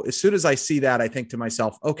 And so as soon as I see that, I think to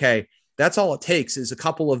myself, okay, that's all it takes is a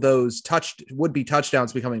couple of those would-be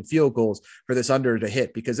touchdowns becoming field goals for this under to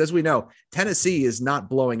hit. Because as we know, Tennessee is not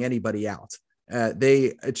blowing anybody out.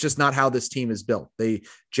 It's just not how this team is built. They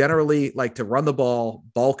generally like to run the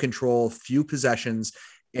ball control, few possessions,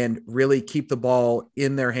 and really keep the ball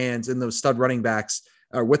in their hands with those stud running backs,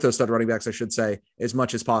 I should say, as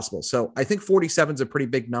much as possible. So I think 47 is a pretty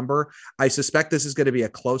big number. I suspect this is going to be a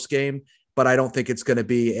close game, but I don't think it's going to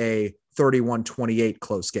be a 31-28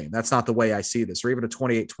 close game. That's not the way I see this, or even a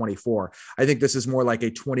 28-24. I think this is more like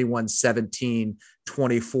a 21-17,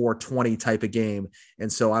 24-20 type of game.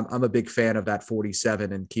 And so I'm a big fan of that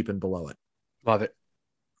 47 and keeping below it. Love it.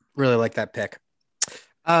 Really like that pick.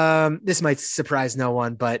 This might surprise no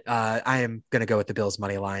one, but I am going to go with the Bills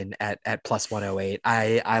money line at plus 108.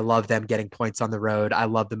 I love them getting points on the road. I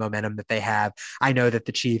love the momentum that they have. I know that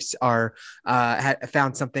the Chiefs are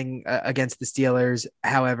found something against the Steelers.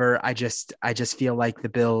 However, I just feel like the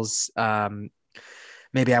Bills,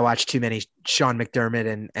 maybe I watched too many Sean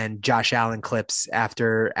McDermott and Josh Allen clips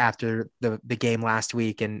after the game last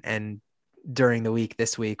week and during the week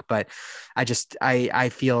this week, but I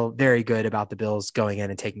feel very good about the Bills going in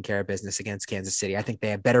and taking care of business against Kansas City. I think they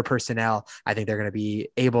have better personnel. I think they're going to be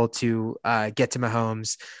able to get to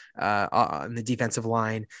Mahomes on the defensive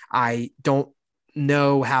line. I don't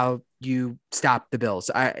know how you stop the Bills.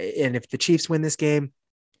 And if the Chiefs win this game,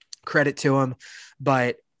 credit to them,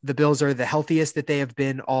 but the Bills are the healthiest that they have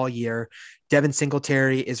been all year. Devin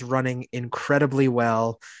Singletary is running incredibly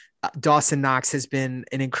well. Dawson Knox has been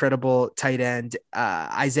an incredible tight end.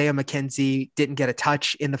 Isaiah McKenzie didn't get a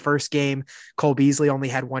touch in the first game. Cole Beasley only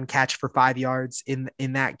had one catch for 5 yards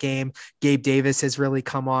in that game. Gabe Davis has really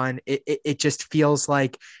come on. It just feels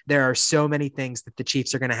like there are so many things that the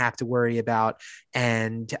Chiefs are going to have to worry about.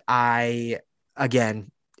 And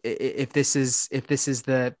if this is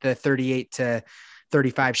the 38-35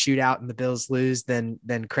 shootout and the Bills lose, then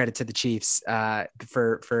credit to the Chiefs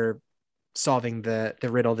for solving the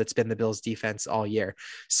riddle that's been the Bills defense all year.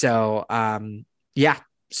 So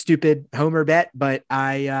stupid homer bet, but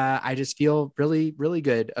I just feel really, really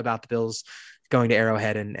good about the Bills going to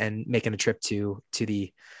Arrowhead and making a trip to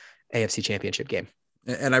the AFC Championship game.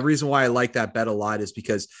 And the reason why I like that bet a lot is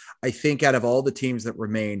because I think out of all the teams that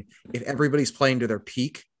remain, if everybody's playing to their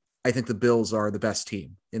peak, I think the Bills are the best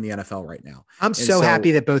team in the NFL right now. I'm so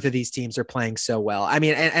happy that both of these teams are playing so well. I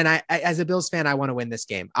mean, and I as a Bills fan, I want to win this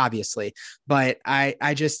game, obviously, but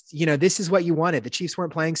I just, this is what you wanted. The Chiefs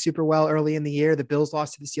weren't playing super well early in the year. The Bills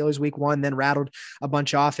lost to the Steelers week 1, then rattled a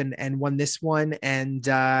bunch off and won this one. And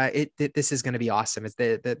this is going to be awesome.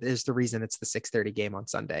 There's the reason it's the 6:30 game on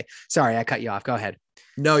Sunday. Sorry, I cut you off. Go ahead.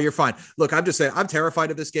 No, you're fine. Look, I'm just saying I'm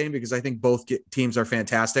terrified of this game because I think both teams are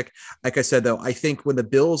fantastic. Like I said, though, I think when the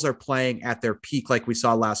Bills are playing at their peak, like we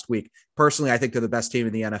saw last week, personally, I think they're the best team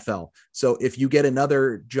in the NFL. So if you get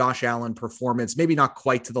another Josh Allen performance, maybe not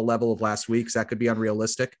quite to the level of last week's, that could be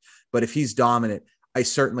unrealistic. But if he's dominant, I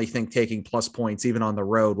certainly think taking plus points, even on the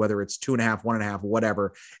road, whether it's 2.5, 1.5,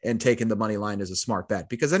 whatever, and taking the money line is a smart bet.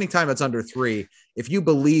 Because anytime it's under 3, if you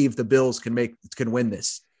believe the Bills can win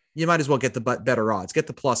this, you might as well get the better odds, get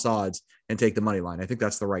the plus odds and take the money line. I think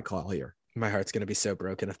that's the right call here. My heart's going to be so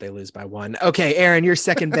broken if they lose by 1. Okay, Aaron, your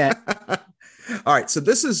second bet. All right. So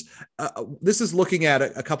this is looking at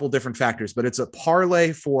a couple different factors, but it's a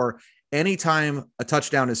parlay for anytime a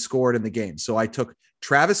touchdown is scored in the game. So I took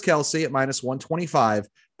Travis Kelce at minus 125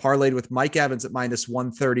 parlayed with Mike Evans at minus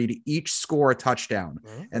 130 to each score a touchdown.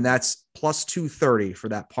 And that's plus 230 for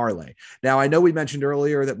that parlay. Now, I know we mentioned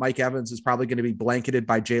earlier that Mike Evans is probably going to be blanketed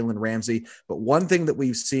by Jalen Ramsey, but one thing that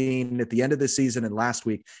we've seen at the end of the season and last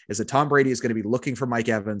week is that Tom Brady is going to be looking for Mike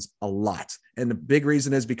Evans a lot. And the big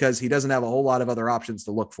reason is because he doesn't have a whole lot of other options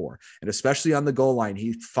to look for. And especially on the goal line,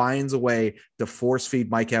 he finds a way to force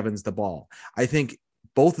feed Mike Evans the ball. I think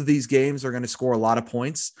both of these games are going to score a lot of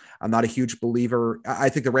points. I'm not a huge believer. I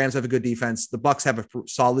think the Rams have a good defense. The Bucs have a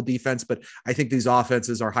solid defense, but I think these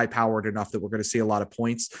offenses are high powered enough that we're going to see a lot of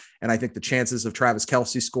points. And I think the chances of Travis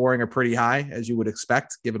Kelce scoring are pretty high, as you would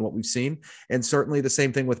expect, given what we've seen. And certainly the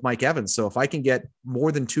same thing with Mike Evans. So if I can get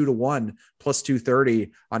more than 2-1 plus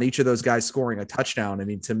 230 on each of those guys scoring a touchdown, I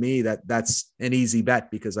mean, to me, that's an easy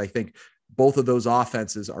bet, because I think both of those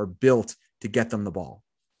offenses are built to get them the ball.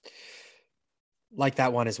 Like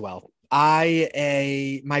that one as well.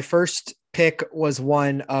 My first pick was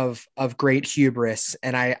one of great hubris,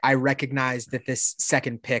 and I recognize that this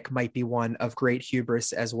second pick might be one of great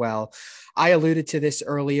hubris as well. I alluded to this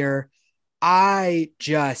earlier. I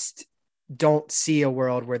just don't see a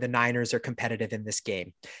world where the Niners are competitive in this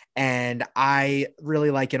game. And I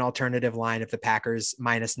really like an alternative line of the Packers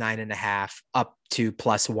minus 9.5 up to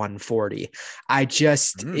plus 140. I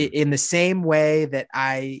just, in the same way that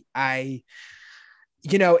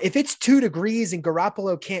if it's 2 degrees and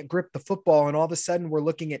Garoppolo can't grip the football and all of a sudden we're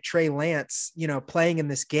looking at Trey Lance, playing in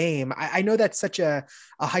this game, I know that's such a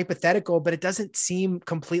hypothetical, but it doesn't seem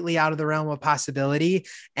completely out of the realm of possibility.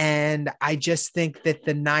 And I just think that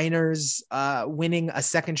the Niners winning a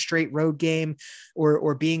second straight road game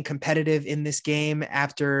or being competitive in this game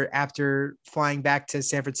after flying back to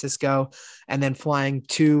San Francisco and then flying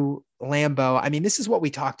to Lambeau. I mean, this is what we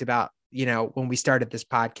talked about, when we started this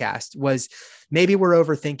podcast, was maybe we're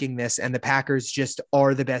overthinking this and the Packers just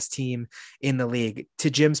are the best team in the league. To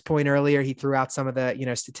Jim's point earlier, he threw out some of the,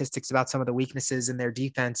 statistics about some of the weaknesses in their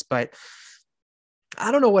defense, but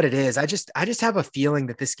I don't know what it is. I just have a feeling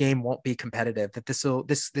that this game won't be competitive, that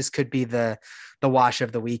this could be the wash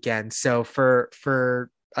of the weekend. So for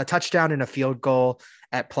a touchdown and a field goal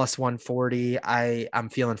at plus 140, I'm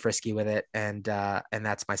feeling frisky with it. And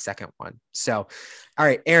that's my second one. So, all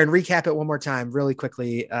right, Aaron, recap it one more time really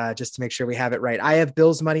quickly, just to make sure we have it right. I have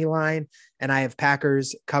Bills money line and I have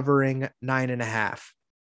Packers covering 9.5.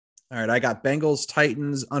 All right. I got Bengals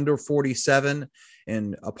Titans under 47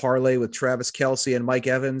 and a parlay with Travis Kelce and Mike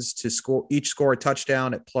Evans to score a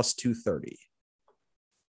touchdown at plus 230.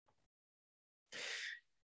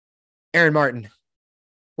 Aaron Martin.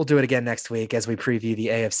 We'll do it again next week as we preview the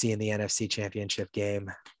AFC and the NFC championship game.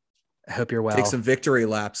 I hope you're well. Take some victory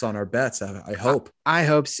laps on our bets. I hope. I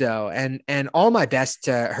hope so. And all my best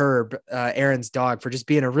to Herb, Aaron's dog, for just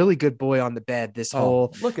being a really good boy on the bed this whole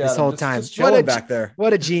time. Just chilling back there.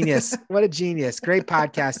 What a genius. What a genius. Great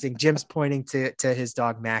podcasting. Jim's pointing to his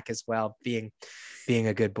dog Mac as well, being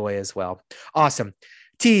a good boy as well. Awesome.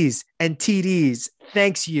 T's and TDs,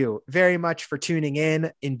 thanks you very much for tuning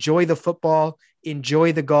in. Enjoy the football.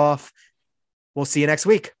 Enjoy the golf. We'll see you next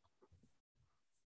week.